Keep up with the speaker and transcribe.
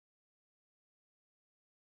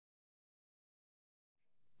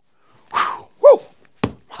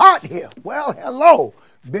got here? Well, hello,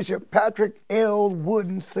 Bishop Patrick L.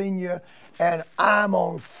 Wooden Sr., and I'm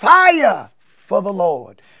on fire for the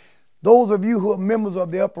Lord. Those of you who are members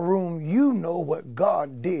of the upper room, you know what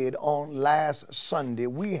God did on last Sunday.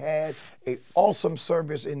 We had an awesome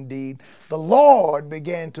service indeed. The Lord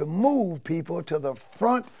began to move people to the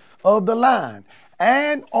front of the line.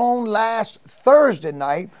 And on last Thursday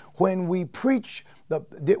night, when we preached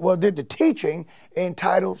did the teaching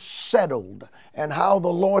entitled Settled, and how the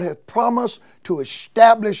Lord has promised to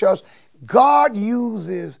establish us. God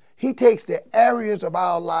He takes the areas of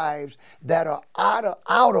our lives that are out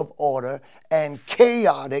of order and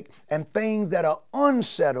chaotic and things that are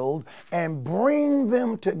unsettled and bring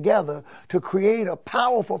them together to create a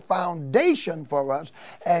powerful foundation for us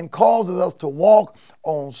and causes us to walk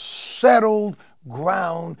on settled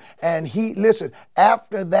ground. And listen,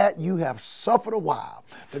 after that you have suffered a while,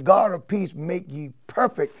 the God of peace make ye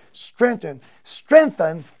perfect, strengthen,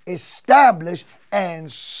 establish,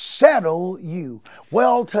 and settle you.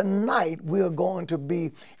 Well, tonight we're going to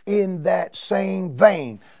be in that same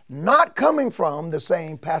vein, not coming from the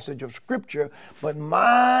same passage of scripture, but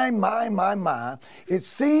it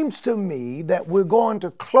seems to me that we're going to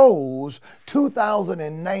close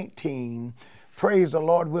 2019, praise the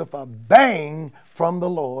Lord, with a bang from the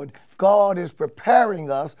Lord. God is preparing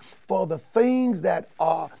us for the things that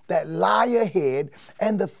lie ahead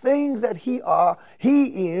and the things that He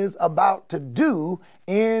is about to do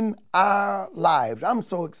in our lives. I'm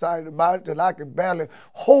so excited about it that I can barely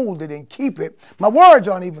hold it and keep it. My words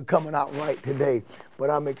aren't even coming out right today, but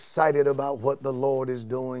I'm excited about what the Lord is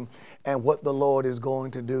doing and what the Lord is going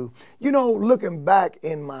to do. You know, looking back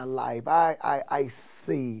in my life, I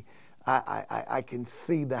can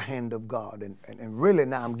see the hand of God. And really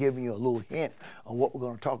now I'm giving you a little hint on what we're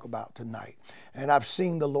going to talk about tonight. And I've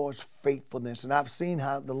seen the Lord's faithfulness, and I've seen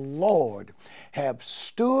how the Lord have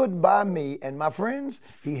stood by me. And my friends,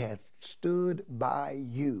 He has stood by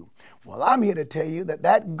you. Well, I'm here to tell you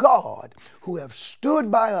that God who have stood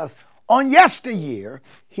by us on yesteryear,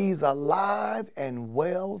 He's alive and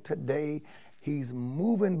well today. He's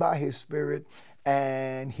moving by His Spirit,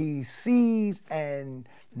 and He sees and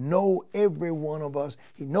knows every one of us.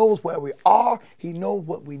 He knows where we are, He knows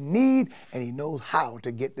what we need, and He knows how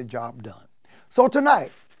to get the job done. So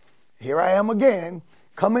tonight, here I am again,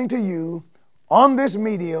 coming to you on this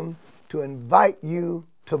medium to invite you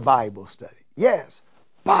to Bible study. Yes,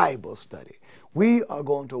 Bible study. We are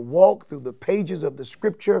going to walk through the pages of the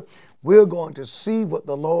scripture. We're going to see what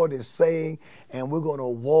the Lord is saying, and we're going to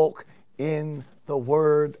walk in the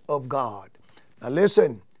Word of God. Now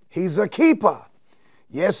listen, He's a keeper.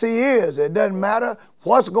 Yes, He is. It doesn't matter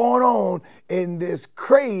what's going on in this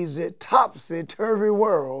crazy, topsy-turvy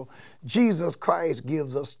world. Jesus Christ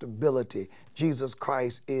gives us stability. Jesus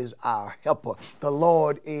Christ is our helper. The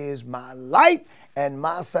Lord is my light and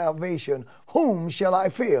my salvation. Whom shall I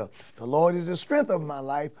fear? The Lord is the strength of my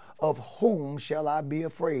life. Of whom shall I be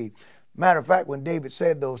afraid? Matter of fact, when David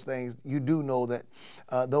said those things, you do know that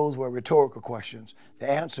those were rhetorical questions.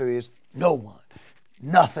 The answer is no one,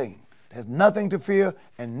 nothing. There's nothing to fear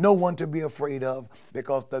and no one to be afraid of,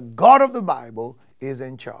 because the God of the Bible is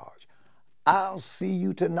in charge. I'll see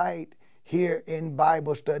you tonight here in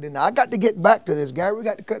Bible study. Now, I got to get back to this, Gary. We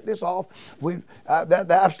got to cut this off.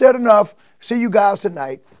 I've said enough. See you guys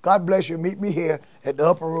tonight. God bless you. Meet me here at the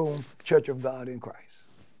Upper Room Church of God in Christ.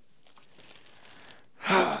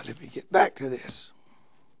 Let me get back to this.